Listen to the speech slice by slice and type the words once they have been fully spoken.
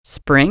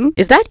spring?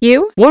 Is that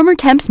you? Warmer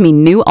temps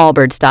mean new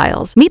Allbirds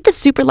styles. Meet the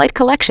Super Light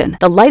Collection,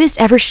 the lightest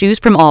ever shoes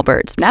from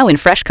Allbirds, now in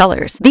fresh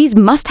colors. These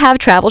must-have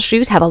travel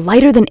shoes have a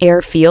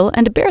lighter-than-air feel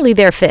and a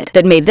barely-there fit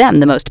that made them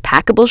the most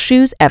packable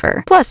shoes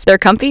ever. Plus, they're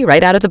comfy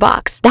right out of the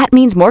box. That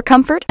means more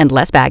comfort and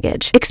less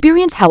baggage.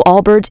 Experience how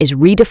Allbirds is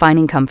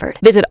redefining comfort.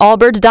 Visit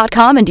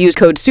allbirds.com and use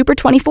code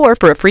SUPER24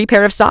 for a free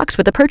pair of socks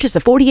with a purchase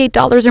of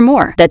 $48 or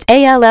more. That's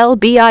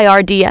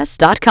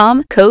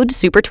ALLBIRDS.com, code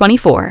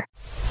SUPER24.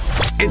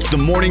 It's the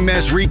Morning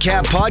Mess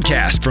Recap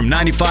Podcast from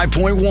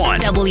 95.1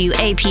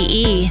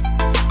 WAPE.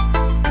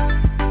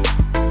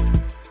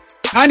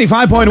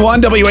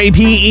 95.1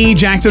 WAPE,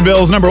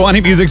 Jacksonville's number one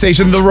hit music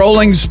station. The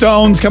Rolling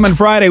Stones coming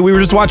Friday. We were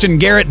just watching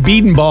Garrett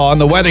Beedenbaugh on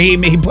the weather. He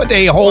put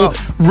a whole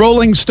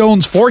Rolling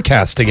Stones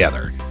forecast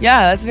together.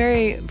 Yeah, that's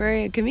very,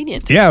 very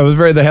convenient. Yeah, it was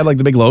they had like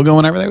the big logo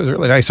and everything. It was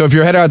really nice. So if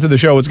you're headed out to the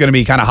show, it's going to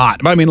be kind of hot.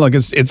 But I mean, look,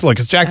 it's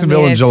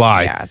Jacksonville in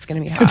July. Yeah, it's going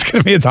to be hot.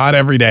 It's hot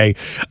every day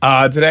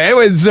today.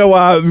 Anyways,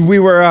 so we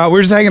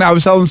were just hanging out. I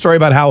was telling the story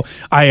about how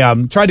I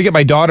tried to get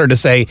my daughter to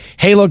say,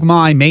 "Hey, look,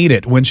 Ma, I made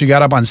it," when she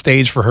got up on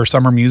stage for her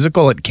summer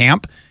musical at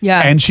camp.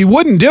 Yeah, and she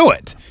wouldn't do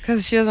it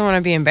because she doesn't want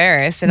to be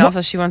embarrassed, and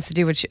also she wants to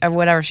do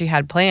whatever she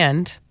had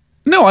planned.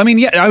 No, I mean,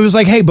 yeah, I was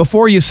like, hey,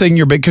 before you sing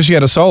your because she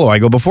had a solo, I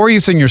go, before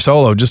you sing your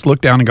solo, just look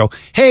down and go,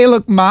 hey,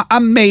 look, Ma, I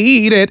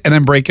made it, and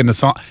then break into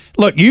song.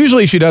 Look,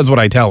 usually she does what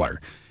I tell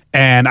her,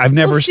 and I've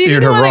never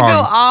steered her wrong. She didn't want to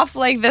go off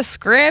like the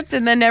script,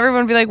 and then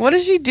everyone would be like, what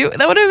does she do?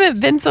 That would have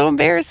been so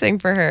embarrassing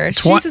for her.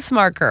 She's a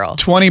smart girl.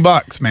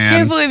 $20, man. I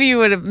can't believe you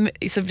would have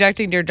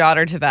subjecting your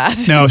daughter to that.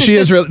 No, she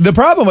is really. The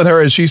problem with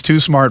her is she's too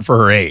smart for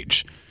her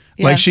age.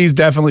 Yeah. Like she's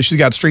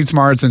got street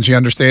smarts and she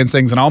understands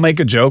things, and I'll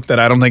make a joke that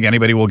I don't think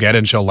anybody will get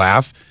and she'll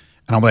laugh.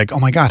 And I'll be like, oh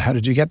my God, how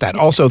did you get that?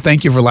 Also,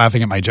 thank you for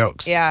laughing at my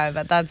jokes. Yeah,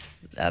 but that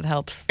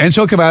helps. And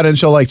she'll come out and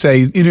she'll like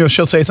say,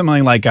 she'll say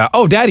something like,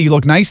 oh, Daddy, you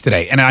look nice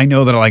today. And I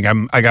know that I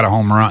got a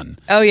home run.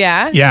 Oh,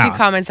 yeah? Yeah. She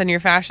comments on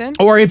your fashion?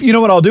 Or if you know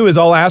what I'll do is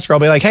I'll ask her,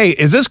 I'll be like, hey,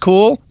 is this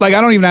cool? Like,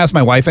 I don't even ask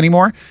my wife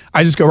anymore.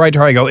 I just go right to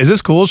her. I go, is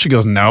this cool? She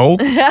goes, no.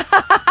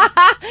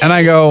 And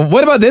I go,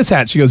 what about this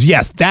hat? She goes,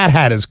 yes, that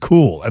hat is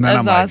cool. And then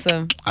I'm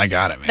awesome. Like, I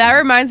got it, man. That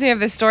reminds me of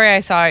this story I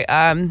saw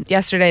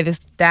yesterday. This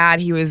dad,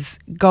 he was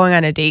going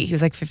on a date. He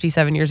was like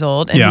 57 years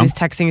old. And he was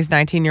texting his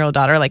 19-year-old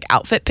daughter like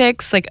outfit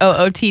pics, like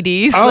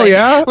OOTDs. Oh, like,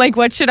 yeah? Like,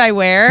 what should I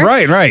wear?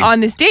 Right. On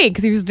this date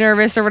because he was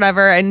nervous or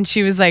whatever. And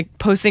she was like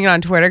posting it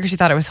on Twitter because she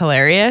thought it was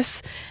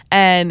hilarious.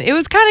 And it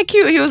was kind of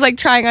cute. He was like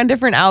trying on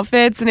different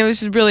outfits and it was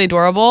just really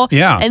adorable.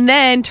 Yeah. And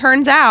then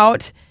turns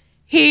out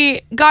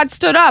he got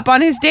stood up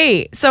on his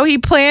date. So he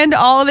planned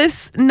all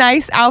this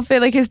nice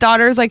outfit. Like his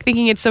daughter's like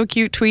thinking it's so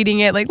cute, tweeting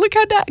it. Like, look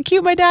how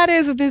cute my dad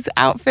is with his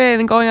outfit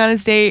and going on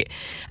his date.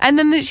 And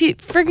then she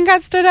freaking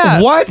got stood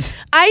up. What?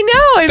 I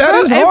know. It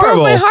broke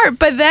my heart.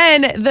 But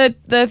then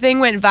the thing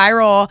went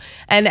viral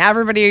and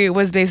everybody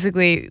was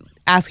basically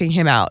asking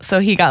him out. So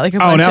he got like a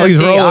bunch of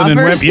date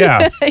offers.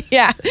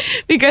 Yeah,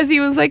 because he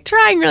was like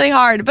trying really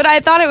hard. But I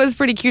thought it was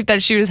pretty cute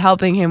that she was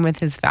helping him with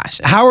his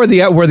fashion. How were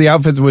the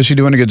outfits? Was she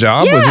doing a good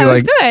job? Yeah, was he it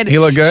was good. He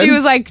looked good? She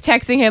was like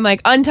texting him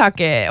like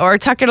untuck it or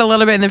tuck it a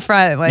little bit in the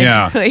front. Like,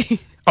 yeah.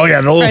 Oh yeah,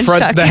 the little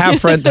front, the half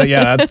front.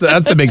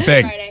 That's the big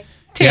thing. Friday.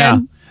 Yeah.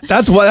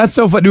 That's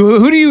so fun.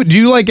 Who do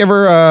you like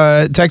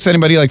ever text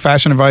anybody like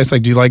fashion advice?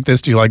 Like, do you like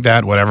this? Do you like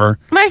that? Whatever.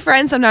 My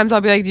friends, sometimes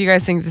I'll be like, do you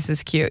guys think this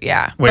is cute?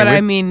 Yeah. Wait,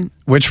 I mean.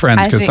 Which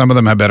friends? Because some of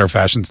them have better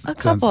fashion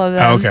sense. A couple of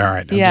them. Oh, okay, all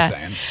right. I'm just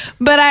saying.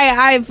 But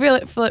I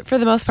feel for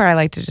the most part, I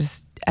like to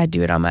just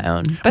do it on my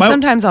own. But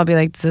sometimes I'll be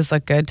like, does this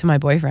look good to my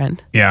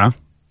boyfriend? Yeah.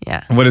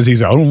 Yeah. What does he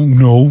say? I don't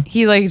know.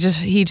 He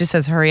just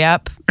says hurry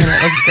up and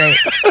it looks great.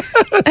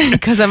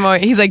 Because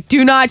he's like,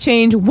 do not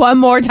change one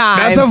more time.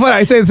 That's so funny.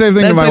 I say the same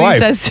thing to my wife. He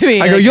says to me.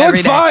 I go, you look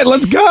fine.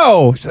 Let's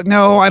go. She's like,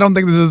 no, I don't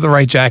think this is the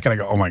right jacket. I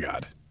go, oh my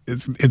God.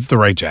 It's the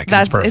right jacket.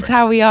 It's perfect. It's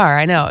how we are.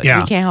 I know.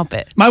 Yeah. We can't help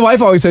it. My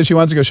wife always says she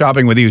wants to go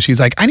shopping with you.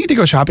 She's like, I need to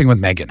go shopping with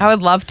Meghan. I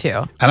would love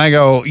to. And I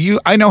go,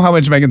 I know how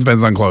much Meghan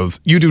spends on clothes.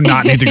 You do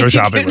not need to go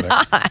shopping with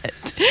her.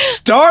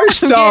 Star. I'm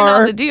getting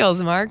all the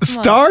deals, Mark.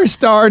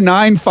 Star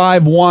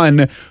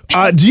 951.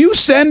 Do you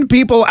send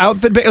people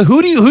outfit?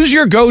 Who's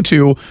your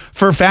go-to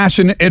for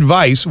fashion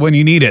advice when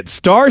you need it?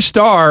 Star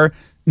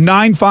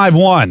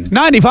 951.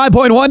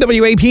 95.1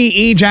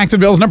 WAPE,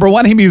 Jacksonville's number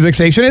one hit music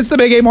station. It's the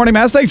Big A Morning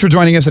Mass. Thanks for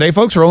joining us today,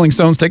 folks. Rolling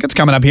Stones tickets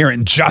coming up here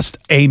in just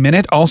a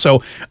minute. Also,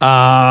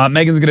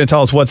 Megan's going to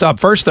tell us what's up.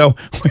 First, though,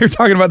 we were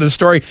talking about this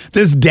story.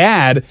 This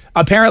dad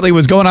apparently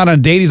was going on a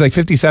date. He's like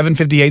 57,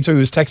 58, so he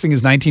was texting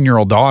his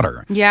 19-year-old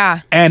daughter.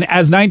 Yeah. And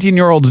as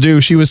 19-year-olds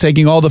do, she was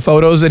taking all the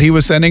photos that he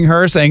was sending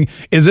her, saying,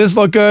 is this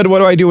look good? What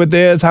do I do with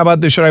this? How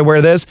about this? Should I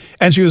wear this?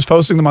 And she was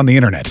posting them on the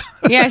internet.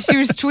 Yeah, she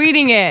was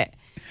tweeting it.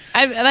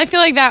 I feel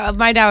like that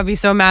my dad would be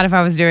so mad if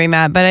I was doing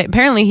that, but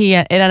apparently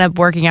it ended up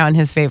working out in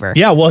his favor.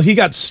 Yeah, well, he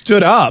got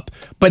stood up,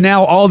 but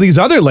now all these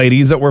other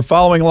ladies that were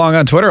following along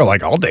on Twitter are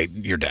like, I'll date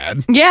your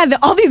dad. Yeah,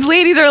 all these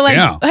ladies are like,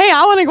 hey,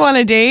 I want to go on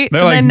a date.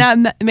 They're so like,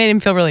 then that made him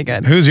feel really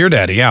good. Who's your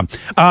daddy? Yeah.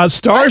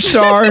 Star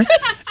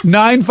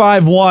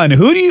 951.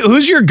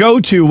 Who's your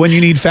go-to when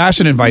you need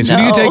fashion advice? Who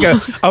do you take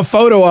a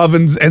photo of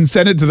and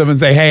send it to them and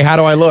say, hey, how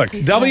do I look?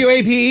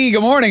 WAPE,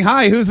 good morning.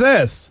 Hi, who's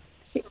this?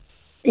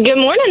 Good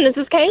morning. This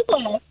is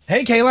Kayla.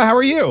 Hey, Kayla, how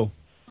are you?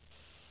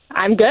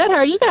 I'm good. How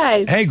are you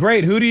guys? Hey,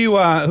 great. Who do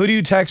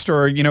you text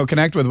or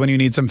connect with when you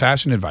need some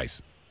fashion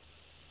advice?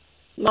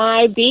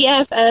 My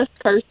BFF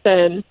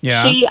person.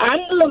 Yeah. See, I'm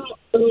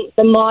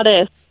the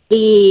modest,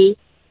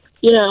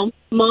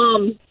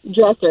 mom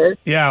dresser.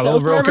 Yeah, a So real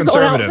if we're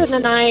conservative. Going out for the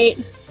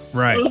night.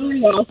 Right. So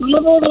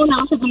we're going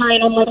out for the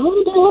night. I'm like, oh,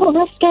 a little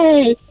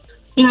risque.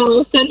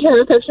 Send her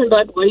a picture and be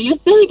like, what do you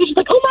think? And she's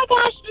like, oh my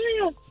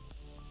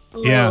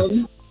gosh,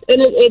 yeah.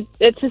 And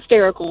it's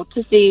hysterical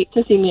to see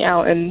me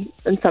out in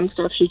some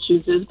stuff she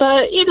chooses.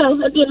 But, at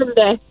the end of the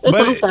day, it's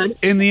all fun.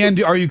 In the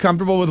end, are you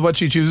comfortable with what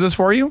she chooses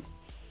for you?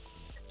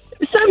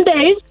 Some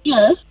days,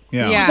 yes.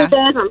 Yeah. Other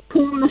days, I'm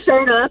pulling the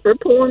shirt up or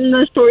pulling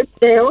the shorts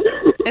down.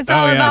 It's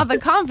all about the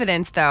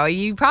confidence, though.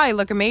 You probably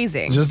look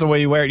amazing. It's just the way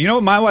you wear it. You know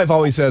what my wife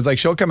always says? Like,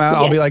 she'll come out,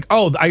 I'll be like,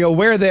 oh, I go,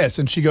 wear this.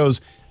 And she goes,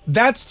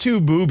 that's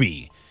too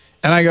booby.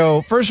 And I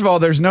go, first of all,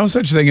 there's no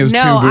such thing as too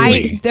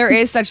booby. There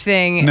is such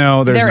thing.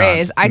 No, there's not. There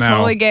is. I No.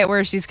 totally get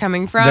where she's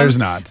coming from. There's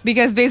not.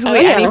 Because basically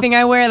anything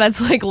I wear that's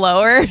like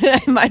lower,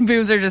 my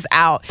boobs are just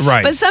out.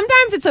 Right. But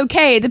sometimes it's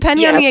okay,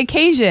 depending on the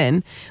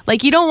occasion.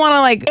 Like, you don't want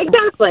to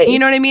Exactly. You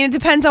know what I mean? It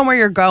depends on where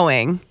you're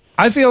going.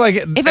 I feel like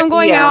if I'm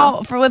going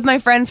out with my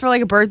friends for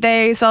like a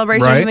birthday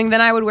celebration or something,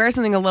 then I would wear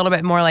something a little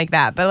bit more like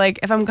that. But like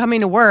if I'm coming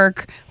to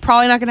work,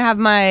 probably not going to have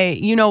my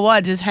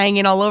just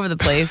hanging all over the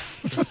place.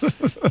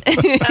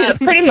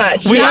 Pretty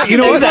much. You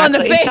know what? On the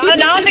face.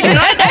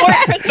 Not at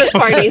work Christmas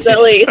parties,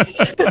 at least.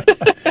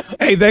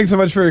 Hey, thanks so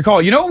much for your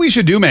call. You know what we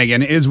should do,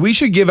 Megan, is we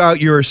should give out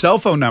your cell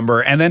phone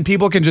number and then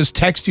people can just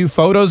text you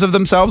photos of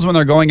themselves when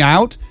they're going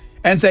out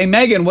and say,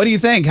 Megan, what do you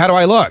think? How do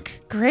I look?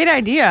 Great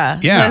idea.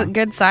 Yeah. It's a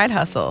good side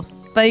hustle.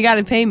 But you got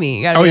to pay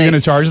me. You're going to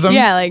charge them?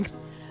 Yeah, like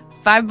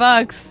 $5.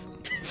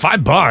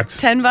 $5?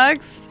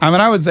 $10? I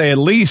mean, I would say at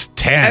least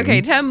 10. Okay,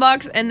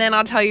 $10, and then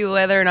I'll tell you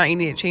whether or not you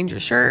need to change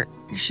your shirt,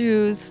 your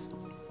shoes,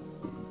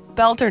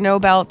 belt or no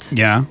belt.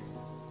 Yeah.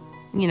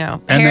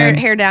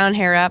 Hair down,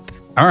 hair up.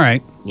 All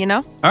right.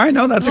 All right,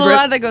 no, that's a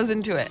lot that goes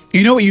into it.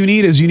 You know what you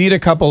need is you need a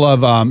couple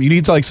of, you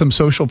need like some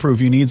social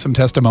proof. You need some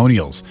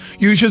testimonials.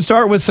 You should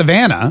start with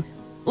Savannah.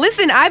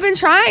 Listen, I've been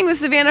trying with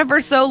Savannah for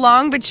so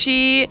long, but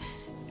she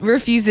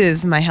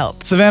refuses my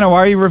help. Savannah, why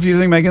are you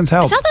refusing Megan's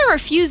help? It's not that I'm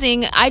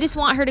refusing. I just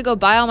want her to go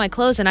buy all my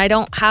clothes, and I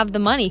don't have the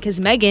money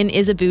because Megan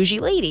is a bougie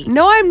lady.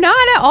 No, I'm not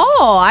at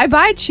all. I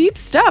buy cheap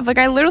stuff. Like,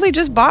 I literally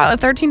just bought a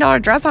 $13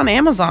 dress on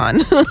Amazon.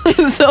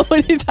 So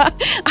when you talk,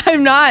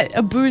 I'm not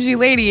a bougie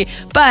lady,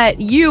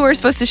 but you were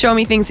supposed to show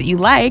me things that you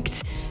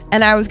liked,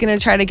 and I was going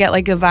to try to get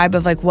like a vibe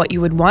of like what you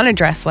would want to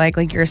dress like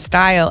your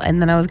style,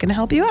 and then I was going to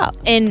help you out.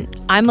 And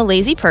I'm a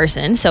lazy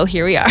person, so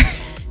here we are.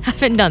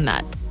 Haven't done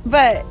that.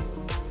 But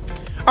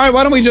all right,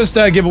 why don't we just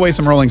give away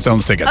some Rolling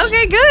Stones tickets?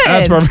 Okay, good.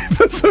 That's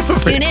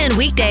perfect. Tune in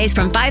weekdays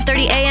from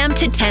 5:30 a.m.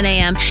 to 10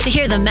 a.m. to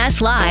hear the mess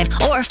live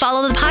or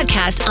follow the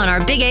podcast on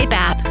our Big Ape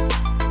app.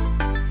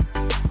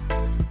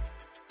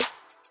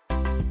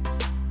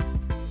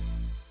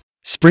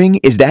 Spring,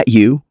 is that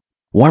you?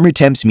 Warmer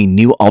temps mean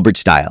new Allbirds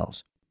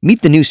styles.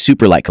 Meet the new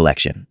Superlight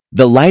collection,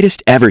 the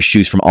lightest ever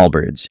shoes from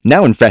Allbirds,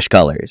 now in fresh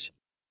colors.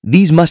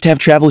 These must-have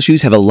travel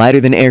shoes have a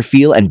lighter-than-air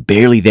feel and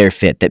barely there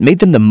fit that made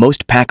them the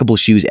most packable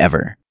shoes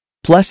ever.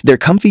 Plus, they're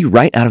comfy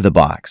right out of the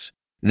box.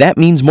 That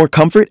means more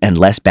comfort and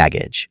less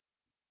baggage.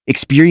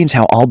 Experience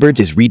how Allbirds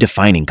is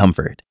redefining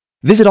comfort.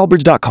 Visit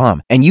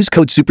allbirds.com and use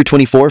code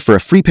SUPER24 for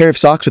a free pair of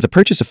socks with a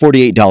purchase of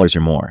 $48 or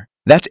more.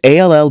 That's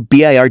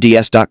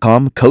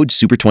ALLBIRDS.com, code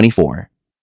SUPER24.